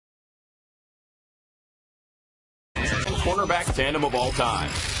cornerback tandem of all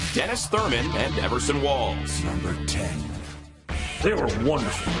time, Dennis Thurman and Everson Walls. Number 10. They were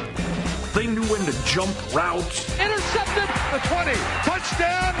wonderful. They knew when to jump routes. Intercepted the 20.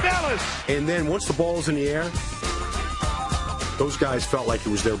 Touchdown, Dallas. And then once the ball was in the air, those guys felt like it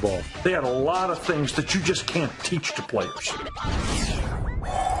was their ball. They had a lot of things that you just can't teach to players.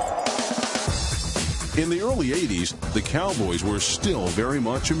 In the early 80s, the Cowboys were still very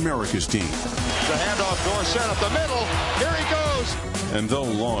much America's team. The handoff, Dorsett up the middle. Here he goes. And though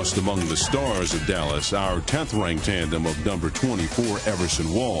lost among the stars of Dallas, our 10th-ranked tandem of number 24,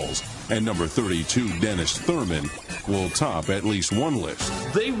 Everson Walls, and number 32, Dennis Thurman, will top at least one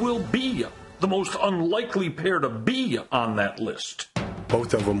list. They will be the most unlikely pair to be on that list.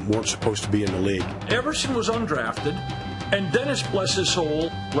 Both of them weren't supposed to be in the league. Everson was undrafted, and Dennis, bless his soul,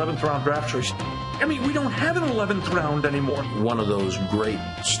 11th round draft choice. I mean, we don't have an 11th round anymore. One of those great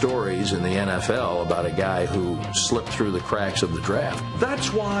stories in the NFL about a guy who slipped through the cracks of the draft.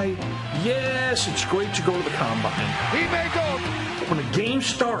 That's why, yes, it's great to go to the combine. He may go. When a game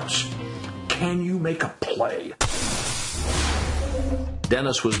starts, can you make a play?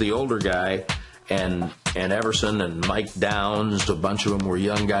 Dennis was the older guy, and Everson and Mike Downs, a bunch of them were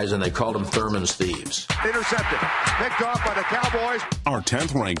young guys, and they called them Thurman's Thieves. Intercepted. Picked off by the Cowboys. Our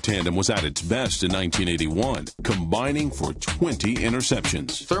 10th-ranked tandem was at its best in 1981, combining for 20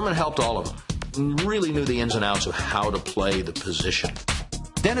 interceptions. Thurman helped all of them. Really knew the ins and outs of how to play the position.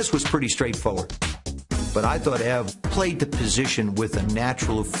 Dennis was pretty straightforward, but I thought Ev played the position with a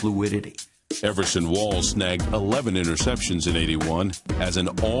natural fluidity. Everson Walls snagged 11 interceptions in 81 as an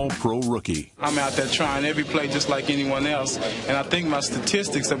all-pro rookie. I'm out there trying every play just like anyone else, and I think my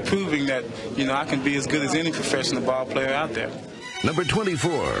statistics are proving that, I can be as good as any professional ball player out there. Number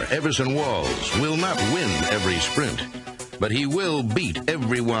 24, Everson Walls, will not win every sprint, but he will beat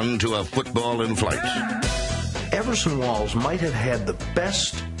everyone to a football in flight. Everson Walls might have had the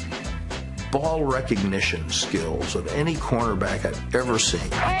best ball recognition skills of any cornerback I've ever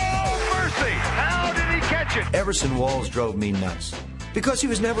seen. How did he catch it? Everson Walls drove me nuts because he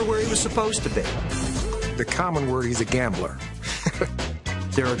was never where he was supposed to be. The common word, he's a gambler.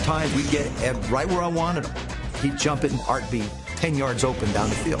 There are times we get Ev right where I wanted him. He'd jump in heartbeat 10 yards open down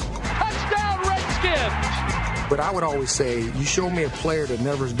the field. Touchdown, Redskins! But I would always say, you show me a player that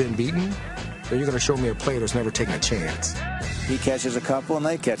never has been beaten, then you're going to show me a player that's never taken a chance. He catches a couple and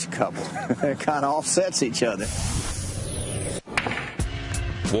they catch a couple. It kind of offsets each other.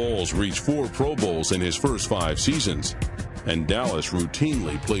 Walls reached 4 Pro Bowls in his first 5 seasons, and Dallas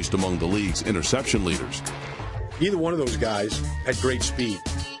routinely placed among the league's interception leaders. Either one of those guys had great speed,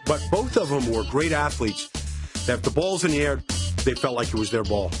 but both of them were great athletes. That if the ball's in the air, they felt like it was their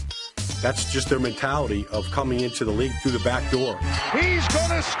ball. That's just their mentality of coming into the league through the back door. He's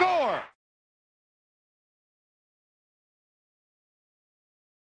going to score!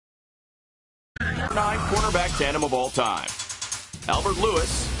 Number 9 cornerback tandem of all time, Albert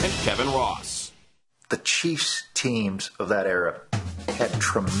Lewis and Kevin Ross. The Chiefs teams of that era had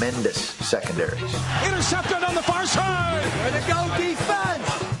tremendous secondaries. Intercepted on the far side! Way to go,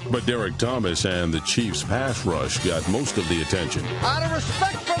 defense! But Derek Thomas and the Chiefs' pass rush got most of the attention. Out of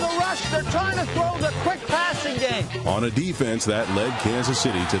respect for the rush, they're trying to throw the quick passing game. On a defense that led Kansas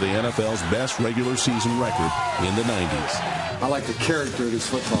City to the NFL's best regular season record in the 90s. I like the character of this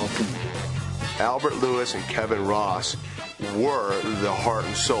football team. Albert Lewis and Kevin Ross were the heart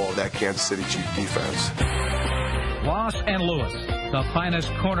and soul of that Kansas City Chiefs defense. Ross and Lewis, the finest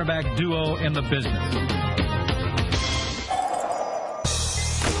cornerback duo in the business.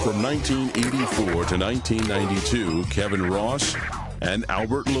 From 1984 to 1992, Kevin Ross and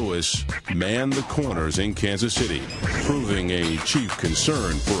Albert Lewis manned the corners in Kansas City, proving a chief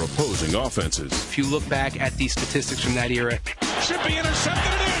concern for opposing offenses. If you look back at the statistics from that era, should be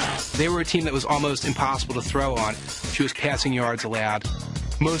intercepted, it is! They were a team that was almost impossible to throw on. Fewest passing yards allowed,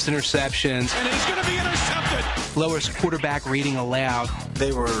 most interceptions. And he's going to be intercepted! Lowest quarterback rating allowed.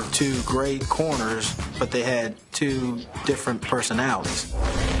 They were 2 great corners, but they had 2 different personalities.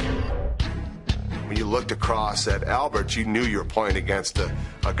 When you looked across at Albert, you knew you were playing against a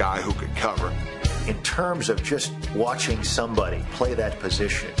guy who could cover. In terms of just watching somebody play that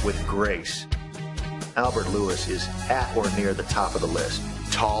position with grace, Albert Lewis is at or near the top of the list.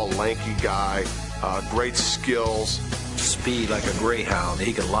 Tall, lanky guy, great skills. Speed like a greyhound.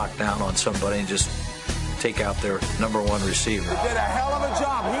 He could lock down on somebody and just take out their #1 receiver. He did a hell of a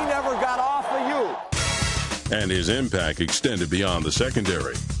job. He never got off of you. And his impact extended beyond the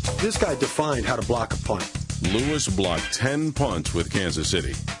secondary. This guy defined how to block a punt. Lewis blocked 10 punts with Kansas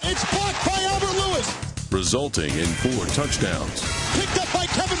City. It's blocked by Albert Lewis. Resulting in 4 touchdowns. Picked up by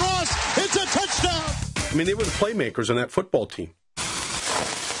Kevin Ross. It's a touchdown. I mean, they were the playmakers on that football team.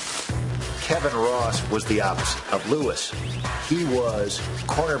 Kevin Ross was the opposite of Lewis. He was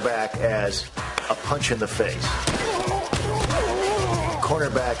cornerback as a punch in the face.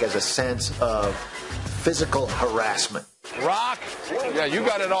 Cornerback as a sense of physical harassment. Rock. Yeah, you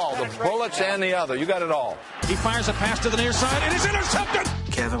got it all. The bullets and the other. You got it all. He fires a pass to the near side. It is intercepted.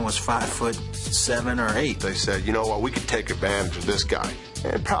 Kevin was 5'7" or 8. They said, you know what, we could take advantage of this guy.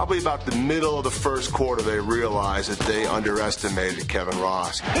 And probably about the middle of the first quarter, they realized that they underestimated Kevin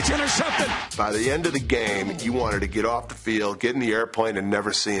Ross. It's intercepted. By the end of the game, you wanted to get off the field, get in the airplane, and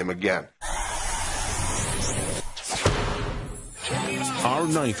never see him again. Our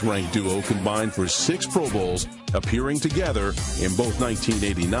ninth-ranked duo combined for 6 Pro Bowls, appearing together in both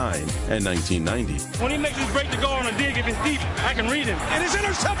 1989 and 1990. When he makes his break to go on a dig, if it's deep, I can read him. It is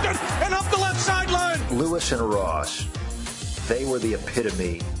intercepted and up the left sideline. Lewis and Ross, they were the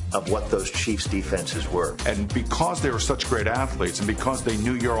epitome of what those Chiefs defenses were. And because they were such great athletes and because they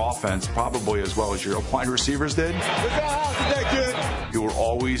knew your offense probably as well as your wide receivers did, you were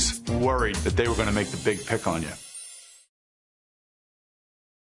always worried that they were going to make the big pick on you.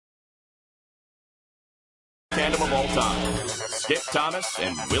 Tandem of all time, Skip Thomas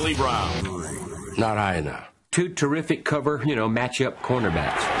and Willie Brown. Not high enough. 2 terrific cover, matchup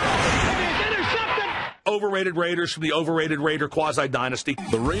cornerbacks. Overrated Raiders from the overrated Raider quasi-dynasty.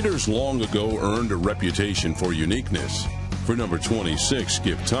 The Raiders long ago earned a reputation for uniqueness. For number 26,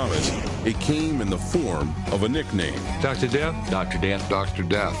 Skip Thomas, it came in the form of a nickname. Dr. Death? Dr. Death. Dr.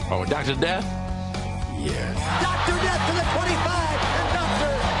 Death. Oh, Dr. Death? Yes. Dr. Death to the 25, and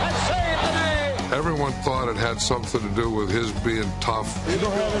Doctor has saved the day. Everyone thought it had something to do with his being tough. We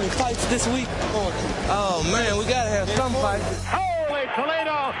don't have any fights this week. Oh man, we gotta have some fights. Holy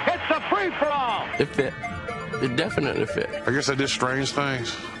Toledo, it's a free-for-all. It fit. It definitely fit. I guess I did strange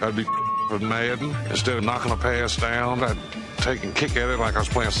things. I'd be with Madden. Instead of knocking a pass down, I'd take and kick at it like I was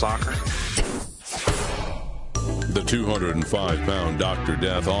playing soccer. The 205-pound Dr.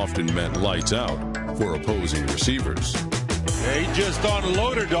 Death often meant lights out for opposing receivers. He just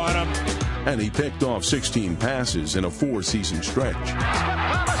unloaded on him. And he picked off 16 passes in a 4-season stretch.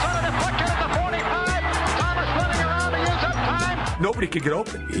 Nobody could get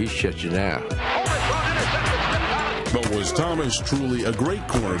open. He shut you down. But was Thomas truly a great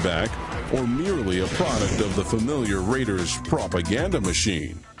cornerback or merely a product of the familiar Raiders propaganda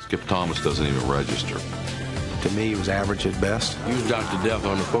machine? Skip Thomas doesn't even register. To me, he was average at best. He was Dr. Death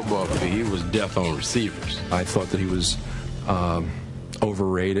on the football field. He was death on receivers. I thought that he was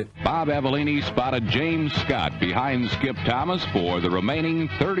overrated. Bob Avellini spotted James Scott behind Skip Thomas for the remaining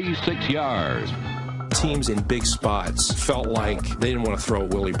 36 yards. Teams in big spots felt like they didn't want to throw at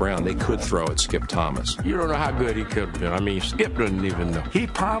Willie Brown. They could throw at Skip Thomas. You don't know how good he could have been. I mean, Skip doesn't even know. He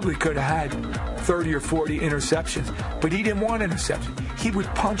probably could have had 30 or 40 interceptions, but he didn't want interceptions. He would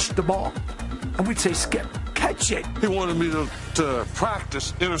punch the ball, and we'd say, Skip, catch it. He wanted me to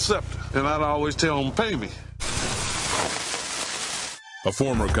practice intercepting, and I'd always tell him, pay me. A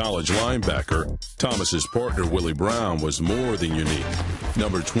former college linebacker, Thomas's partner Willie Brown was more than unique.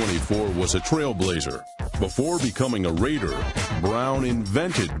 Number 24 was a trailblazer. Before becoming a Raider, Brown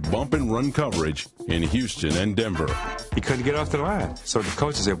invented bump and run coverage in Houston and Denver. He couldn't get off the line. So the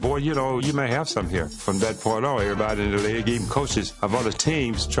coaches said, boy, you may have some here. From that point on, everybody in the league, even coaches of other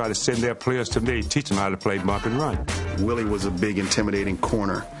teams, try to send their players to me, teach them how to play bump and run. Willie was a big, intimidating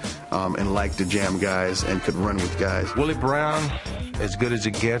corner and liked to jam guys and could run with guys. Willie Brown, as good as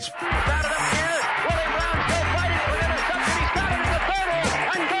it gets.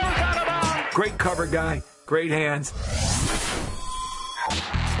 Great cover guy, great hands.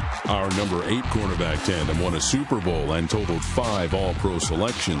 Our number 8 cornerback tandem won a Super Bowl and totaled 5 All-Pro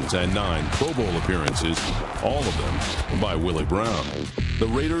selections and 9 Pro Bowl appearances, all of them by Willie Brown. The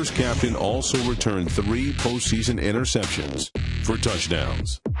Raiders captain also returned 3 postseason interceptions for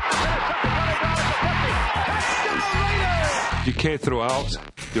touchdowns. You can't throw out,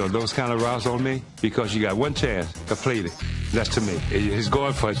 those kind of routes on me because you got one chance, complete it. That's to me. He's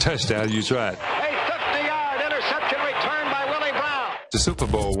going for a touchdown. You tried. A 50-yard interception returned by Willie Brown. The Super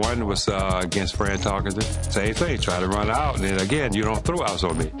Bowl one was against Fran Tarkenton. Same thing. Try to run out, and then again, you don't throw outs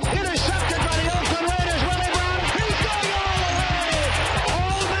on me. Intercepted by the Oakland Raiders. Willie Brown. He's going all the way.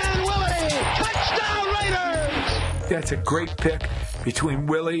 Old man Willie. Touchdown Raiders. That's a great pick between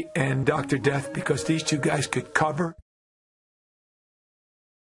Willie and Dr. Death because these two guys could cover.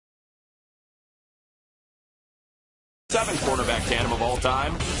 Seventh quarterback tandem of all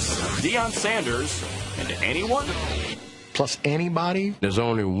time, Deion Sanders and anyone? Plus anybody? There's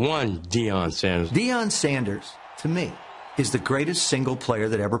only one Deion Sanders. Deion Sanders, to me, is the greatest single player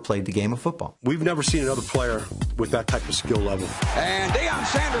that ever played the game of football. We've never seen another player with that type of skill level. And Deion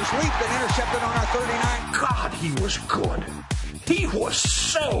Sanders leaped and intercepted on our 39. God, he was good. He was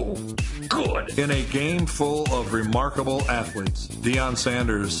so good. In a game full of remarkable athletes, Deion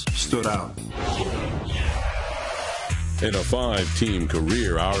Sanders stood out. In a 5-team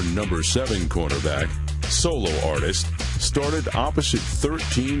career, our number 7 cornerback, solo artist, started opposite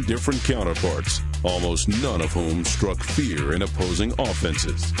 13 different counterparts, almost none of whom struck fear in opposing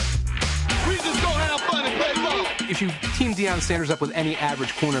offenses. We just go have fun and play ball. If you team Deion Sanders up with any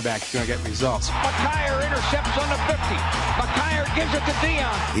average cornerback, you're going to get results. McKyer intercepts on the 50. McKyer gives it to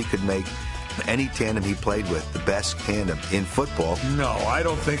Deion. He could make any tandem he played with the best tandem in football. No, I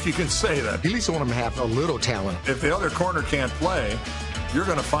don't think you can say that. You at least want him to have a little talent. If the other corner can't play, you're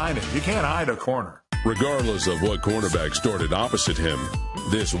going to find it. You can't hide a corner. Regardless of what cornerback started opposite him,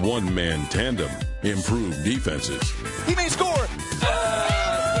 this one-man tandem improved defenses. He may score.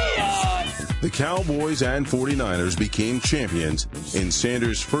 The Cowboys and 49ers became champions in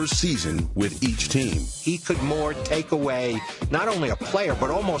Sanders' first season with each team. He could more take away not only a player,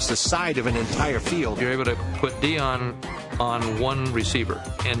 but almost the side of an entire field. You're able to put Deion on one receiver,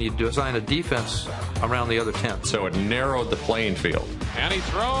 and you design a defense around the other 10. So it narrowed the playing field. And he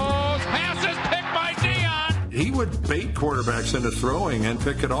throws. Passes picked by Deion. He would bait quarterbacks into throwing and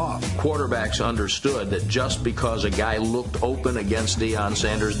pick it off. Quarterbacks understood that just because a guy looked open against Deion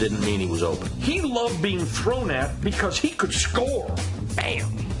Sanders didn't mean he was open. He loved being thrown at because he could score. Bam!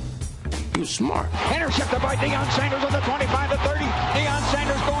 He was smart. Intercepted by Deion Sanders on the 25 to 30. Deion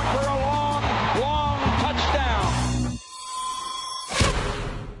Sanders going for a long touchdown.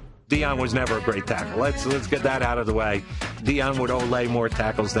 Deion was never a great tackle. Let's get that out of the way. Deion would lay more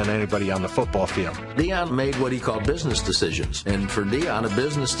tackles than anybody on the football field. Deion made what he called business decisions. And for Deion, a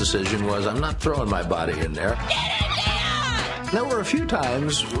business decision was, I'm not throwing my body in there. Get it, Deion! There were a few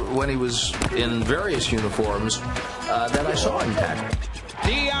times when he was in various uniforms that I saw him tackle.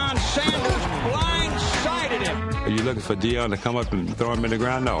 Deion Sanders blindsided him. Are you looking for Deion to come up and throw him in the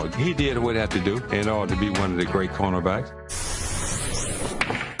ground? No, he did what he had to do in order to be one of the great cornerbacks.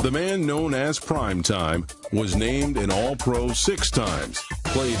 The man known as Prime Time was named an All-Pro 6 times,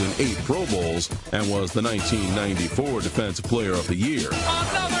 played in 8 Pro Bowls, and was the 1994 Defensive Player of the Year.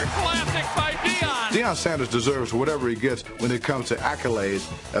 Another classic by Deion. Deion Sanders deserves whatever he gets when it comes to accolades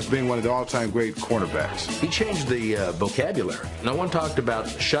as being one of the all-time great cornerbacks. He changed the vocabulary. No one talked about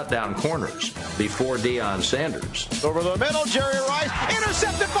shutdown corners before Deion Sanders. Over the middle, Jerry Rice,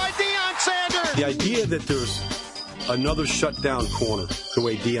 intercepted by Deion Sanders. The idea that there's another shutdown corner the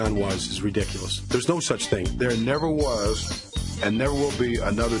way Deion was is ridiculous. There's no such thing. There never was and never will be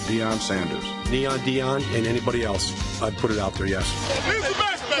another Deion Sanders. Deion, and anybody else. I'd put it out there, yes. He's the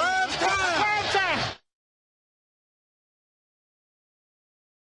best, man.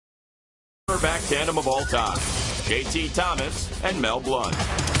 Cornerback tandem of all time, J.T. Thomas and Mel Blount.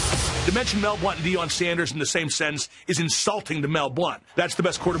 To mention Mel Blount and Deion Sanders in the same sentence is insulting to Mel Blount. That's the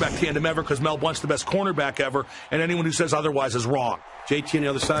best quarterback tandem ever because Mel Blount's the best cornerback ever, and anyone who says otherwise is wrong. JT on the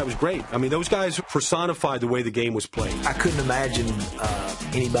other side was great. I mean, those guys personified the way the game was played. I couldn't imagine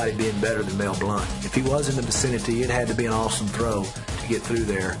anybody being better than Mel Blount. If he was in the vicinity, it had to be an awesome throw to get through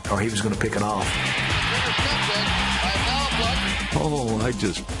there, or he was going to pick it off. Oh, I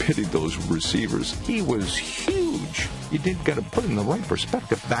just pitied those receivers. He was huge. You didn't got to put it in the right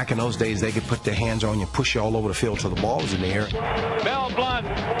perspective. Back in those days, they could put their hands on you, push you all over the field till the ball was in the air. Mel Blount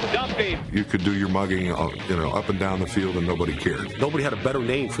dumped him. You could do your mugging, up and down the field, and nobody cared. Nobody had a better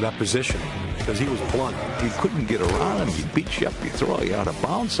name for that position because he was blunt. You couldn't get around him. He'd beat you up. He'd throw you out of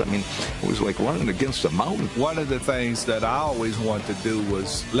bounds. I mean, it was like running against a mountain. One of the things that I always wanted to do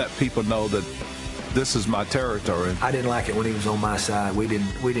was let people know that this is my territory. I didn't like it when he was on my side. We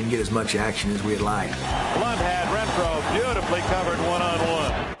didn't get as much action as we'd like. Blount had Renfro beautifully covered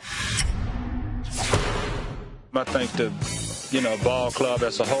one-on-one. I think the ball club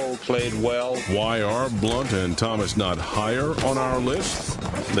as a whole played well. Why are Blount and Thomas not higher on our list?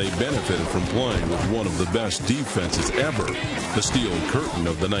 They benefited from playing with one of the best defenses ever, the Steel Curtain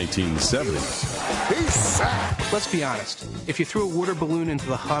of the 1970s. Let's be honest. If you threw a water balloon into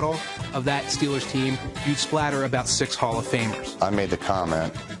the huddle of that Steelers team, you'd splatter about 6 Hall of Famers. I made the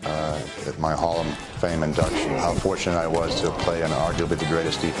comment at my Hall of Fame induction how fortunate I was to play in arguably the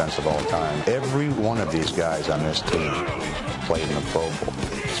greatest defense of all time. Every one of these guys on this team played in the Pro Bowl.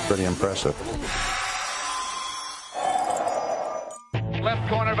 It's pretty impressive. Left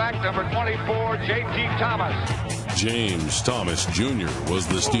cornerback, number 24, J.T. Thomas. James Thomas Jr. was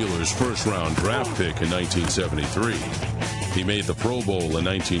the Steelers' first-round draft pick in 1973. He made the Pro Bowl in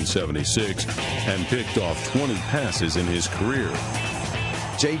 1976 and picked off 20 passes in his career.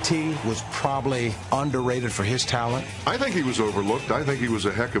 JT was probably underrated for his talent. I think he was overlooked. I think he was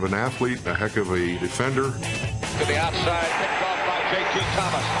a heck of an athlete, a heck of a defender. To the outside, picked off by JT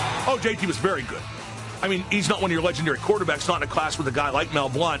Thomas. Oh, JT was very good. I mean, he's not one of your legendary quarterbacks, not in a class with a guy like Mel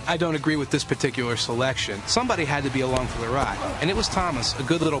Blount. I don't agree with this particular selection. Somebody had to be along for the ride, and it was Thomas, a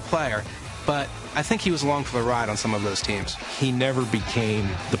good little player, but I think he was along for the ride on some of those teams. He never became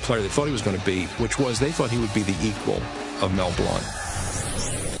the player they thought he was going to be, which was they thought he would be the equal of Mel Blount.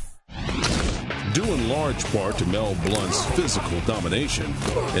 Due in large part to Mel Blount's physical domination,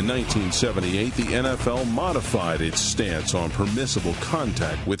 in 1978 the NFL modified its stance on permissible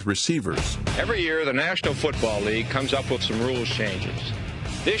contact with receivers. Every year the National Football League comes up with some rules changes.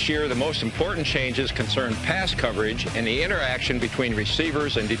 This year the most important changes concern pass coverage and the interaction between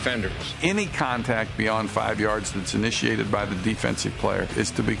receivers and defenders. Any contact beyond 5 yards that's initiated by the defensive player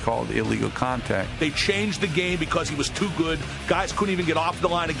is to be called illegal contact. They changed the game because he was too good. Guys couldn't even get off the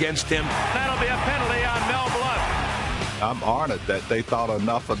line against him. That'll be a penalty on Mel Blount. I'm honored that they thought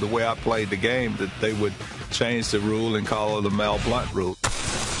enough of the way I played the game that they would change the rule and call it the Mel Blount rule.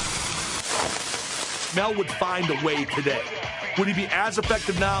 Mel would find a way today. Would he be as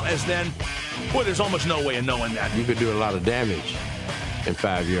effective now as then? Boy, there's almost no way of knowing that. You could do a lot of damage in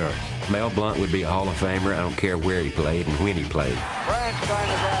 5 yards. Mel Blount would be a Hall of Famer. I don't care where he played and when he played. Bryant's trying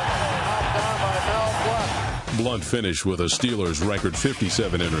to grab it. Knocked down by Mel Blount. Blount finished with a Steelers record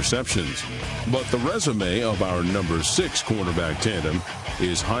 57 interceptions. But the resume of our number 6 cornerback tandem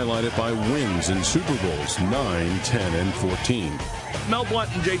is highlighted by wins in Super Bowls 9, 10, and 14. Mel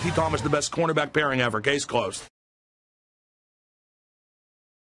Blount and JT Thomas, the best cornerback pairing ever. Case closed.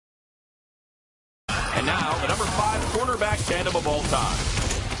 And now, the number 5 cornerback tandem of all time,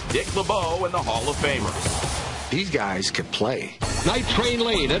 Dick LeBeau and the Hall of Famers. These guys could play. Night Train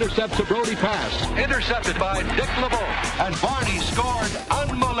Lane intercepts a Brody pass. Intercepted by Dick LeBeau. And Barney scored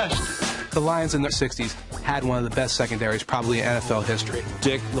unmolested. The Lions in the 60s had one of the best secondaries probably in NFL history.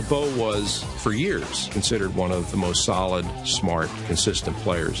 Dick LeBeau was, for years, considered one of the most solid, smart, consistent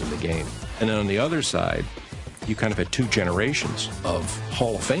players in the game. And then on the other side, you kind of had 2 generations of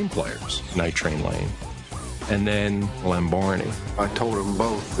Hall of Fame players, Night Train Lane, and then Lem Barney. I told them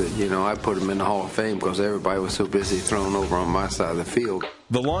both that, I put them in the Hall of Fame because everybody was so busy throwing over on my side of the field.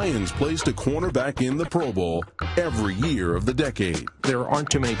 The Lions placed a cornerback in the Pro Bowl every year of the decade. There aren't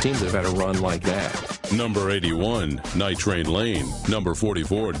too many teams that have had a run like that. Number 81, Night Train Lane. Number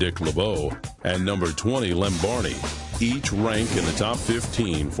 44, Dick LeBeau. And number 20, Lem Barney. Each rank in the top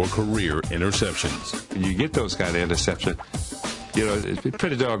 15 for career interceptions. When you get those kind of interceptions, it's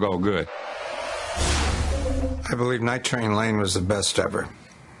pretty doggone good. I believe Night Train Lane was the best ever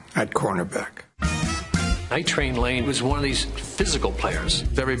at cornerback. Night Train Lane was one of these physical players.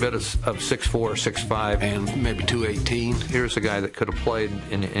 Every bit of 6'4", 6'5", and maybe 218. Here's a guy that could have played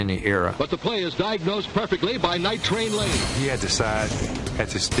in any era. But the play is diagnosed perfectly by Night Train Lane. He had the size, had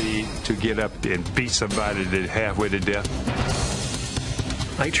the speed to get up and beat somebody that halfway to death.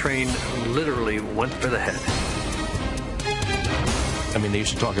 Night Train literally went for the head. I mean, they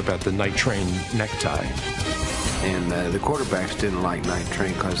used to talk about the Night Train necktie. And the quarterbacks didn't like Night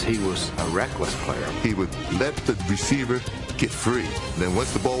Train because he was a reckless player. He would let the receiver get free. Then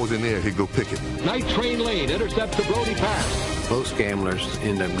once the ball was in there, he'd go pick it. Night Train Lane intercepts the Brody pass. Most gamblers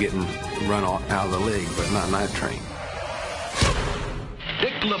end up getting run out of the league, but not Night Train.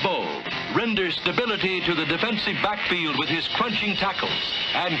 Dick LeBeau renders stability to the defensive backfield with his crunching tackles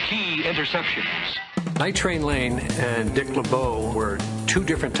and key interceptions. Night Train Lane and Dick LeBeau were 2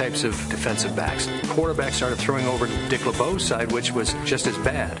 different types of defensive backs. Quarterbacks started throwing over to Dick LeBeau's side, which was just as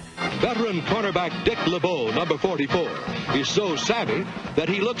bad. Veteran cornerback Dick LeBeau, number 44, is so savvy that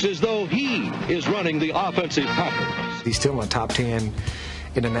he looks as though he is running the offensive pattern. He's still in the top 10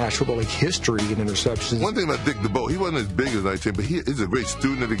 in the National League history in interceptions. One thing about Dick LeBeau, he wasn't as big as Night Train, but he is a great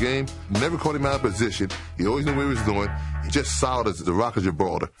student of the game. Never caught him out of position. He always knew where he was going. He's just solid as the Rock of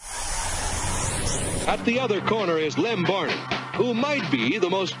Gibraltar. At the other corner is Lem Barney, who might be the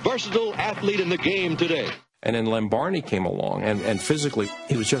most versatile athlete in the game today. And then Lem Barney came along, and physically,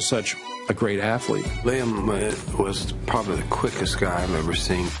 he was just such a great athlete. Lem was probably the quickest guy I've ever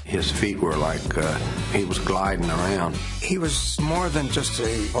seen. His feet were like he was gliding around. He was more than just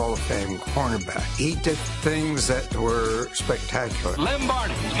a Hall of Fame cornerback. He did things that were spectacular. Lem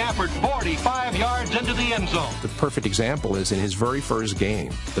Barney scampered 45 yards into the end zone. The perfect example is in his very first game,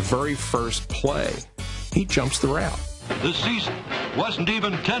 the very first play, he jumps the route. The season wasn't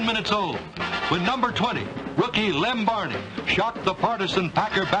even 10 minutes old when number 20, Rookie Lem Barney shocked the partisan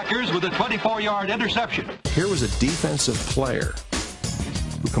Packer backers with a 24-yard interception. Here was a defensive player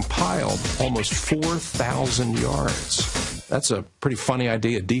who compiled almost 4,000 yards. That's a pretty funny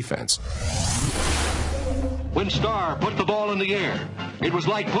idea of defense. When Starr put the ball in the air, it was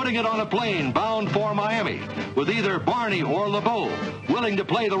like putting it on a plane bound for Miami, with either Barney or LeBeau willing to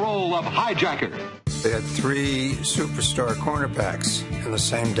play the role of hijacker. They had 3 superstar cornerbacks in the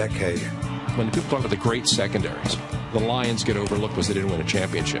same decade. When people talk about the great secondaries, the Lions get overlooked because they didn't win a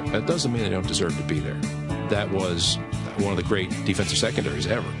championship. That doesn't mean they don't deserve to be there. That was one of the great defensive secondaries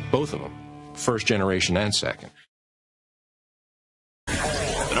ever, both of them, first generation and second.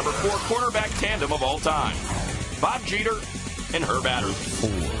 The number 4 quarterback tandem of all time, Bob Jeter and Herb Adderley. 4.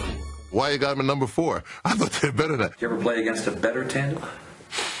 Why you got him at number 4? I thought they were better than that. You ever play against a better tandem?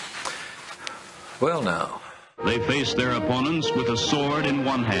 Well, now. They faced their opponents with a sword in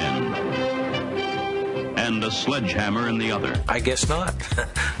one hand and a sledgehammer in the other. I guess not.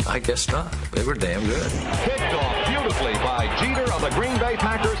 I guess not. They were damn good. Kicked off beautifully by Jeter of the Green Bay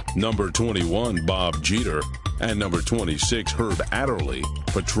Packers. Number 21, Bob Jeter, and number 26, Herb Adderley,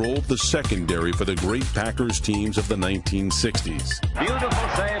 patrolled the secondary for the great Packers teams of the 1960s. Beautiful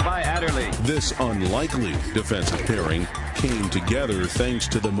save by Adderley. This unlikely defensive pairing came together thanks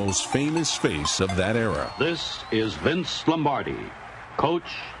to the most famous face of that era. This is Vince Lombardi, coach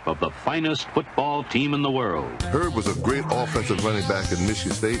of the finest football team in the world. Herb was a great offensive running back in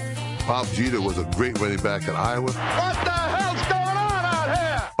Michigan State. Bob Jeter was a great running back at Iowa. What the hell's going on out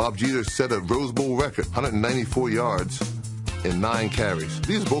here? Bob Jeter set a Rose Bowl record, 194 yards in 9 carries.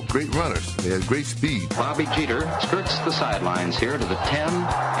 These are both great runners. They had great speed. Bobby Jeter skirts the sidelines here to the 10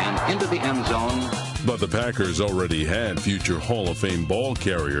 and into the end zone. But the Packers already had future Hall of Fame ball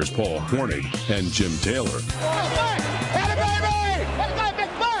carriers Paul Hornig and Jim Taylor.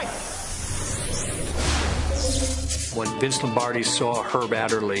 When Vince Lombardi saw Herb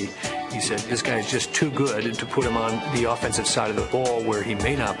Adderley, he said, this guy is just too good to put him on the offensive side of the ball where he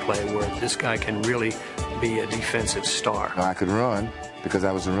may not play, where this guy can really be a defensive star. I could run because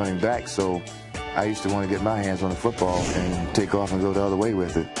I was a running back, so I used to want to get my hands on the football and take off and go the other way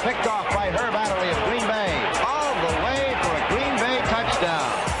with it. Picked off by Herb Adderley of Green Bay. All the way for a Green Bay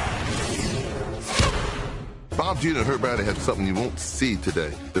touchdown. Bob Jeter and Herb Adderley had something you won't see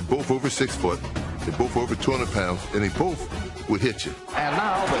today. They're both over 6 foot. They're both over 200 pounds, and they both would hit you. And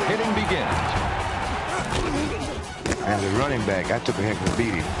now the hitting begins. As a running back, I took a heck of a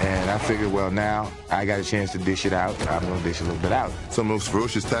beating, and I figured, well, now I got a chance to dish it out. I'm going to dish a little bit out. Some of the most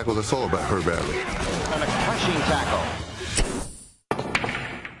ferocious tackles I saw about Herb Adderley. And a crushing tackle.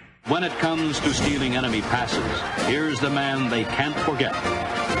 When it comes to stealing enemy passes, here's the man they can't forget.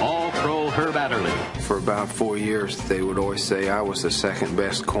 All-Pro Herb Adderley. For about 4 years, they would always say I was the second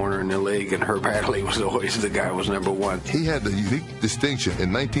best corner in the league, and Herb Adderley was always the guy who was number 1. He had the unique distinction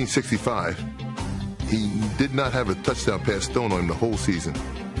in 1965. He did not have a touchdown pass thrown on him the whole season.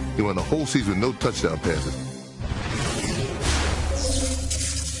 He won the whole season with no touchdown passes.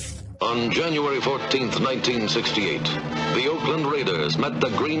 On January 14th, 1968, the Oakland Raiders met the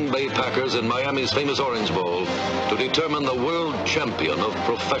Green Bay Packers in Miami's famous Orange Bowl to determine the world champion of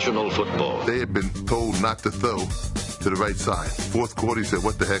professional football. They had been told not to throw to the right side. Fourth quarter, he said,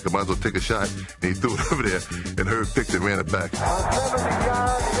 what the heck, I might as well take a shot. And he threw it over there, and Herb picked it and ran it back.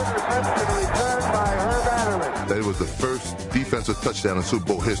 That was the first defensive touchdown in Super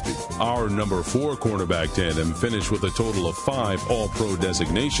Bowl history. Our number 4 cornerback tandem finished with a total of 5 All-Pro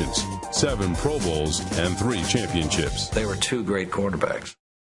designations, 7 Pro Bowls, and 3 championships. They were 2 great quarterbacks.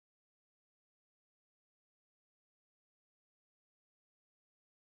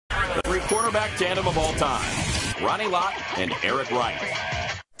 The 3 quarterback tandem of all time, Ronnie Lott and Eric Wright.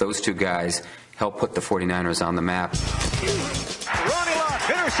 Those 2 guys helped put the 49ers on the map. Ronnie Lott,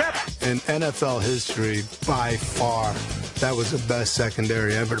 intercept. In NFL history, by far, that was the best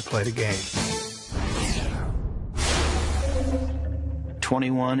secondary ever to play the game.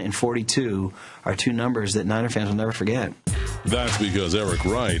 21 and 42 are 2 numbers that Niner fans will never forget. That's because Eric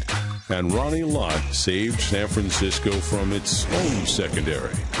Wright and Ronnie Lott saved San Francisco from its own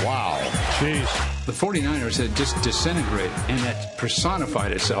secondary. Wow. Jeez. The 49ers had just disintegrated, and that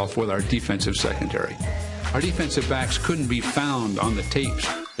personified itself with our defensive secondary. Our defensive backs couldn't be found on the tapes.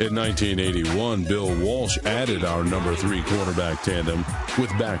 In 1981, Bill Walsh added our number 3 quarterback tandem with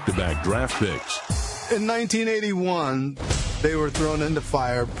back-to-back draft picks. In 1981, they were thrown into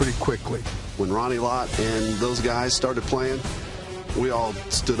fire pretty quickly. When Ronnie Lott and those guys started playing, we all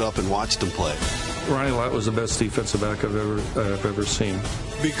stood up and watched them play. Ronnie Lott was the best defensive back I've ever seen.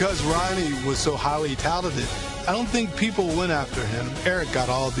 Because Ronnie was so highly talented, I don't think people went after him. Eric got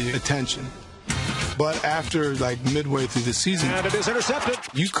all the attention. But after, like, midway through the season, and it is intercepted.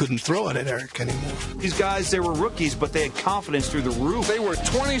 You couldn't throw it at Eric anymore. These guys, they were rookies, but they had confidence through the roof. They were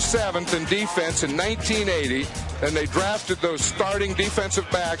 27th in defense in 1980, and they drafted those starting defensive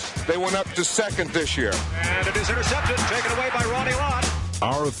backs. They went up to second this year. And it is intercepted, taken away by Ronnie Lott.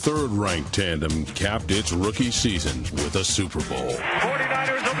 Our third-ranked tandem capped its rookie season with a Super Bowl.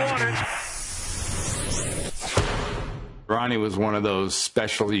 49ers have won it. Ronnie was one of those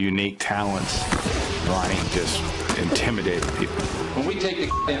special, unique talents. Ronnie just intimidated people. When we take the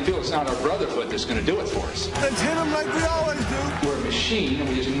damn field, it's not our brotherhood that's going to do it for us. Let's hit them like we always do. We're a machine, and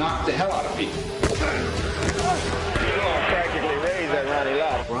we just knock the hell out of people. Practically raised that Ronnie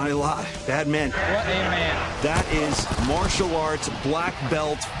Lott. Ronnie Lott, that man. What a man. That is martial arts, black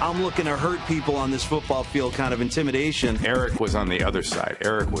belt. I'm looking to hurt people on this football field kind of intimidation. Eric was on the other side.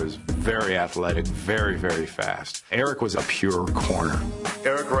 Eric was very athletic, very, very fast. Eric was a pure corner.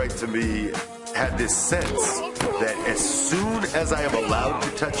 Eric Wright, to me, had this sense that as soon as I am allowed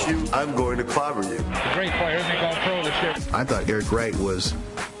to touch you, I'm going to clobber you. A great player, they call pro the ship. I thought Eric Wright was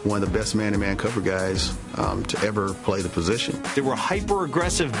one of the best man-to-man cover guys to ever play the position. They were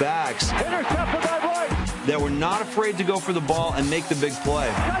hyper-aggressive backs. Intercepted by Wright. That were not afraid to go for the ball and make the big play.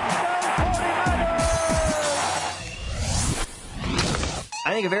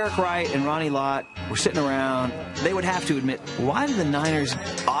 I think if Eric Wright and Ronnie Lott were sitting around, they would have to admit, why did the Niners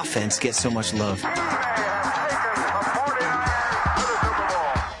offense get so much love?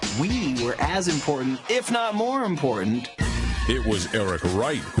 We were as important, if not more important. It was Eric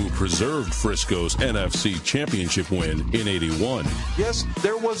Wright who preserved Frisco's NFC championship win in '81. Yes,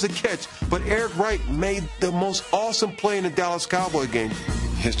 there was a catch, but Eric Wright made the most awesome play in the Dallas Cowboy game.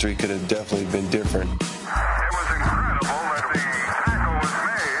 History could have definitely been different.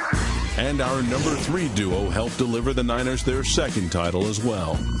 And our number 3 duo helped deliver the Niners their second title as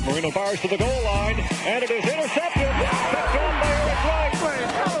well. Marino fires to the goal line, and it is intercepted. Picked on by Eric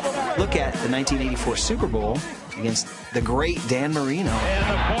Wright. Look at the 1984 Super Bowl against the great Dan Marino. And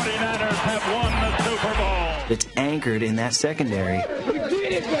the 49ers have won the Super Bowl. It's anchored in that secondary.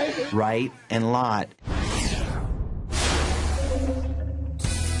 Wright and Lott.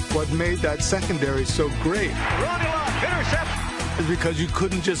 What made that secondary so great? Ronnie Lott, intercept. Is because you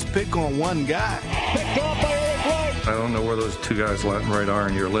couldn't just pick on one guy. Picked off by Eric Wright. I don't know where those two guys, Lott and Wright, are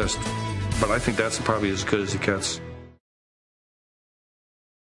in your list, but I think that's probably as good as it gets.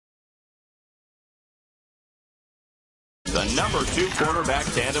 The number 2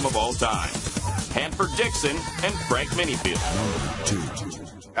 cornerback tandem of all time, Hanford Dixon and Frank Minifield.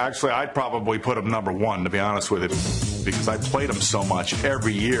 Actually, I'd probably put him number 1, to be honest with you, because I played him so much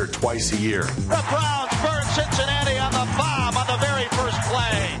every year, twice a year. The Browns burn Cincinnati on the bomb on the very first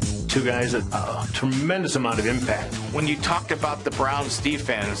play. Two guys with a tremendous amount of impact. When you talked about the Browns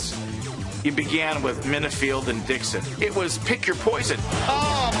defense, you began with Minifield and Dixon. It was pick your poison.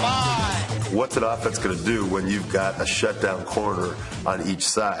 Oh, my. What's an offense going to do when you've got a shutdown corner on each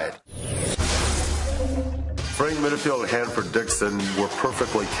side? Frank Minifield and Hanford Dixon were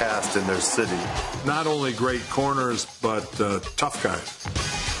perfectly cast in their city. Not only great corners, but tough guys.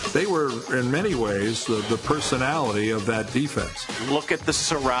 They were, in many ways, the personality of that defense. Look at the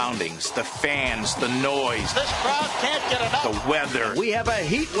surroundings, the fans, the noise. This crowd can't get enough. The weather. We have a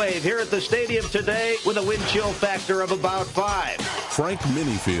heat wave here at the stadium today with a wind chill factor of about 5. Frank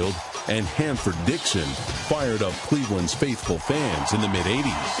Minifield and Hanford Dixon fired up Cleveland's faithful fans in the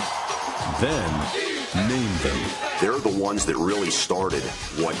mid-'80s. Then named them. They're the ones that really started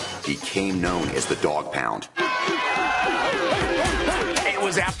what became known as the dog pound. It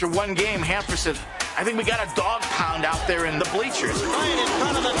was after one game, Hanford said, I think we got a dog pound out there in the bleachers. Right in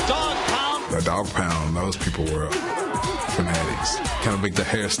front of the dog pound. The dog pound, those people were fanatics. Kind of make the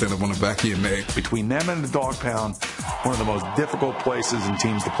hair stand up on the back of your neck. Between them and the dog pound, one of the most difficult places and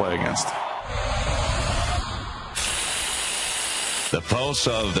teams to play against. The pulse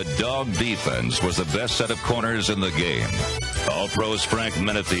of the dog defense was the best set of corners in the game. All-pros Frank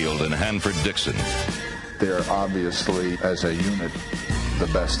Minifield and Hanford Dixon. They're obviously, as a unit, the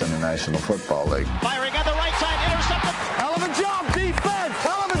best in the National Football League. Firing on the right side, intercepted. Hell of a job, defense.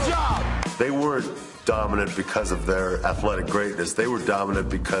 Hell of a job. They weren't dominant because of their athletic greatness. They were dominant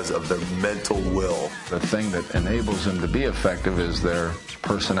because of their mental will. The thing that enables them to be effective is their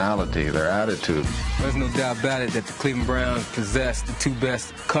personality, their attitude. There's no doubt about it that the Cleveland Browns possess the 2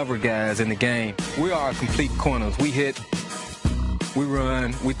 best cover guys in the game. We are complete corners. We hit, we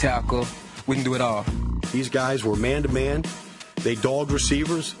run, we tackle, we can do it all. These guys were man-to-man. They dogged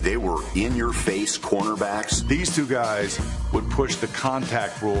receivers. They were in-your-face cornerbacks. These two guys would push the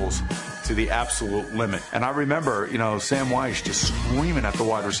contact rules to the absolute limit. And I remember, Sam Weiss just screaming at the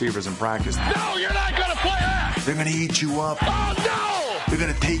wide receivers in practice. No, you're not going to play that! They're going to eat you up. Oh, no! They're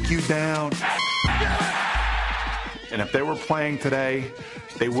going to take you down. And if they were playing today,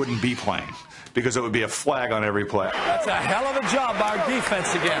 they wouldn't be playing because it would be a flag on every play. That's a hell of a job by our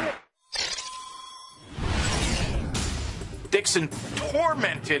defense again. Dixon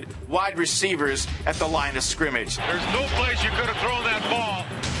tormented wide receivers at the line of scrimmage. There's no place you could have thrown that ball.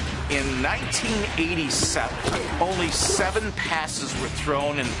 In 1987, only 7 passes were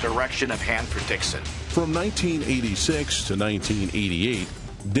thrown in the direction of Hanford Dixon. From 1986 to 1988,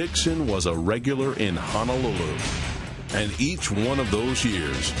 Dixon was a regular in Honolulu. And each one of those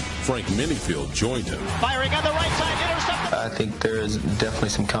years, Frank Minifield joined him. Firing on the right side, intercepted. I think there is definitely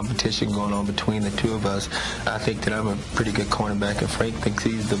some competition going on between the two of us. I think that I'm a pretty good cornerback, and Frank thinks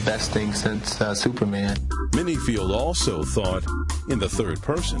he's the best thing since Superman. Minifield also thought in the third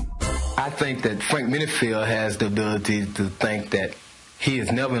person. I think that Frank Minifield has the ability to think that he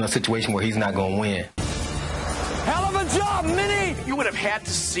is never in a situation where he's not going to win. Hell of a job, Minnie! You would have had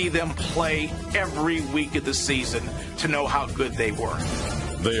to see them play every week of the season to know how good they were.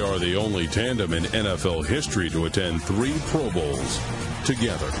 They are the only tandem in NFL history to attend 3 Pro Bowls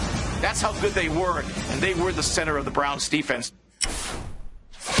together. That's how good they were, and they were the center of the Browns' defense.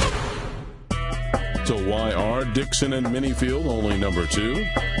 So why are Dixon and Minifield only number 2?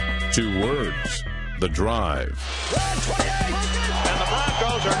 2 words: the drive. And the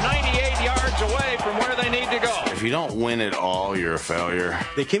Broncos are 98 yards away from where they need to go. If you don't win it all, you're a failure.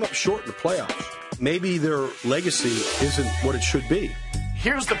 They came up short in the playoffs. Maybe their legacy isn't what it should be.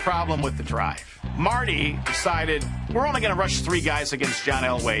 Here's the problem with the drive. Marty decided we're only going to rush 3 guys against John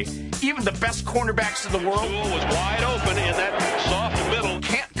Elway. Even the best cornerbacks in the world was wide open in that soft middle.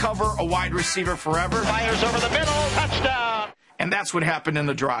 Can't cover a wide receiver forever. Fires over the middle, touchdown. And that's what happened in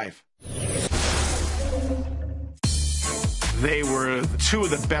the drive. They were 2 of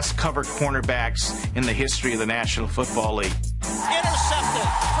the best covered cornerbacks in the history of the National Football League. Intercepted.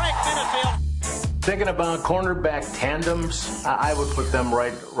 Frank Minifield. Thinking about cornerback tandems, I would put them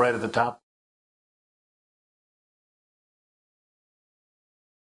right at the top.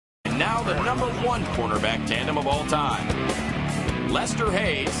 And now the #1 cornerback tandem of all time, Lester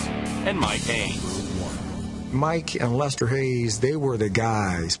Hayes and Mike Haynes. Mike and Lester Hayes, they were the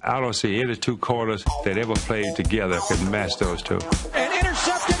guys. I don't see any 2 corners that ever played together could match those 2. And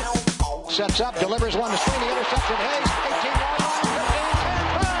intercepted. Sets up, delivers one to Sweeney, intercepted Hayes. 18-yard line, 15,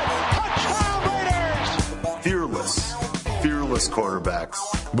 10, 5. Touchdown Raiders! Fearless quarterbacks.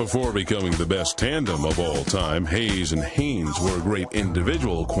 Before becoming the best tandem of all time, Hayes and Haynes were great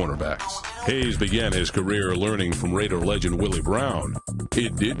individual cornerbacks. Hayes began his career learning from Raider legend Willie Brown.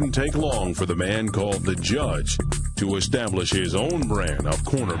 It didn't take long for the man called the Judge to establish his own brand of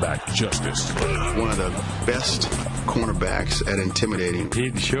cornerback justice. One of the best cornerbacks at intimidating.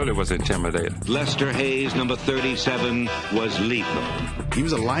 He surely was intimidating. Lester Hayes, number 37, was lethal. He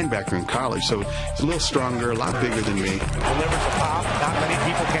was a linebacker in college, so he's a little stronger, a lot bigger than me. Delivers a pop, not many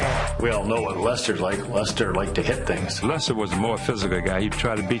people can. We all know what Lester's like. Lester liked to hit things. Lester was a more physical guy. He'd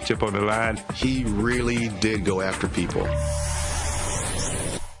try to beat you up on the line. He really did go after people.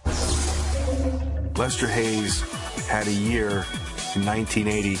 Lester Hayes had a year in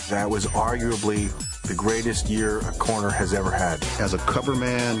 1980 that was arguably the greatest year a corner has ever had. As a cover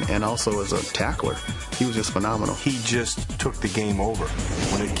man and also as a tackler, he was just phenomenal. He just took the game over.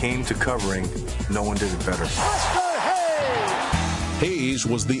 When it came to covering, no one did it better. Hayes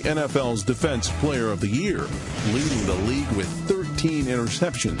was the NFL's Defense Player of the Year, leading the league with 13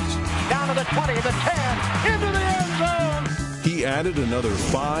 interceptions. Down to the 20, the 10, into the end zone. He added another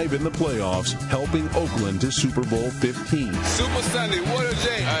 5 in the playoffs, helping Oakland to Super Bowl 15. Super Sunday, what a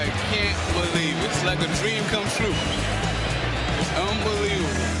day. I can't believe it. It's like a dream come true. It's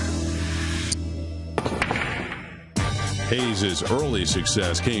unbelievable. Hayes' early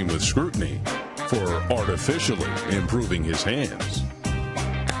success came with scrutiny for artificially improving his hands.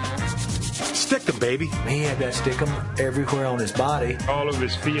 Stick 'em, baby. He had that stick 'em everywhere on his body. All of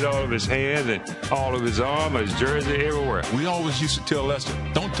his feet, all of his hands, and all of his arm, his jersey, everywhere. We always used to tell Lester,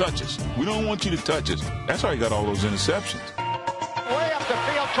 don't touch us. We don't want you to touch us. That's how he got all those interceptions. Way up the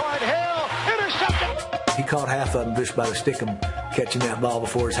field toward Hill. Intercepted. He caught half of them just by the stick 'em catching that ball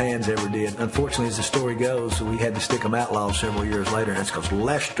before his hands ever did. Unfortunately, as the story goes, we had the stick 'em outlaws several years later, and that's because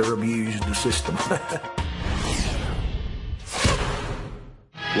Lester abused the system.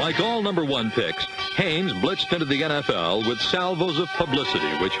 Like all #1 picks, Haynes blitzed into the NFL with salvos of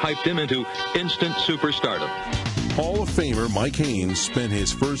publicity, which hyped him into instant superstardom. Hall of Famer Mike Haynes spent his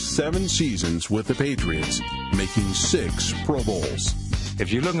first 7 seasons with the Patriots, making 6 Pro Bowls.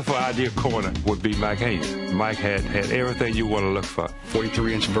 If you're looking for an ideal corner, would be Mike Haynes. Mike had everything you want to look for.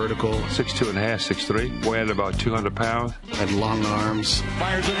 43-inch vertical, 6'2.5", 6'3", weighed about 200 pounds. Had long arms.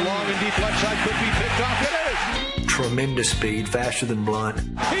 Fires it long and deep left side, could be picked off. It is. Tremendous speed, faster than Blunt.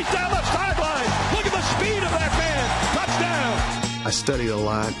 He's down the sideline. Look at the speed of that man. Touchdown. I studied a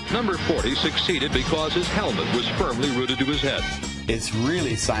lot. Number 40 succeeded because his helmet was firmly rooted to his head. It's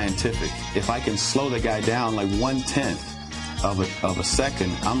really scientific. If I can slow the guy down like 1/10 of a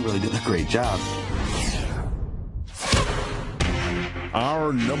second, I'm really doing a great job.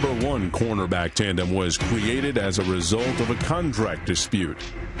 Our number one cornerback tandem was created as a result of a contract dispute.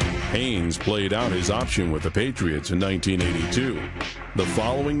 Haynes played out his option with the Patriots in 1982. The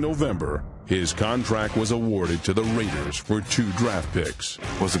following November, his contract was awarded to the Raiders for 2 draft picks.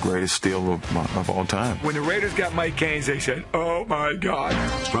 Was the greatest steal of all time. When the Raiders got Mike Haynes, they said, oh my God.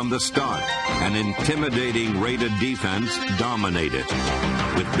 From the start, an intimidating Raider defense dominated.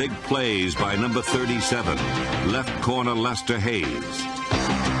 With big plays by number 37, left corner Lester Hayes.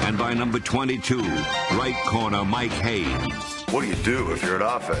 And by number 22, right corner Mike Haynes. What do you do if you're an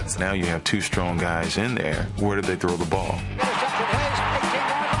offense? Now you have 2 strong guys in there. Where did they throw the ball?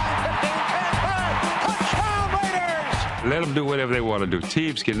 Let them do whatever they want to do.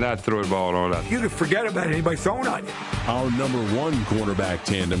 Teams cannot throw the ball on us. You can forget about anybody throwing on you. Our number one cornerback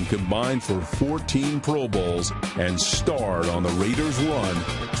tandem combined for 14 Pro Bowls and starred on the Raiders' run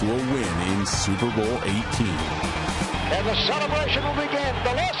to a win in Super Bowl 18. And the celebration will begin.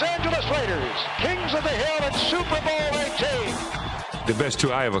 The Los Angeles Raiders, Kings of the Hill in Super Bowl 18. The best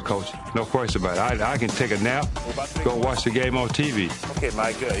 2 I ever coached. No question about it. I can take a nap, go watch the game on TV. Okay,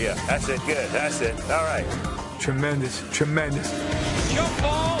 Mike, good. Yeah, that's it. Good. That's it. All right. Tremendous, tremendous. Jump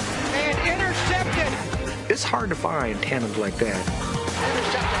ball and intercepted. It's hard to find tandems like that.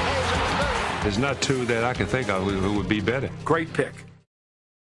 There's not 2 that I can think of who would be better. Great pick.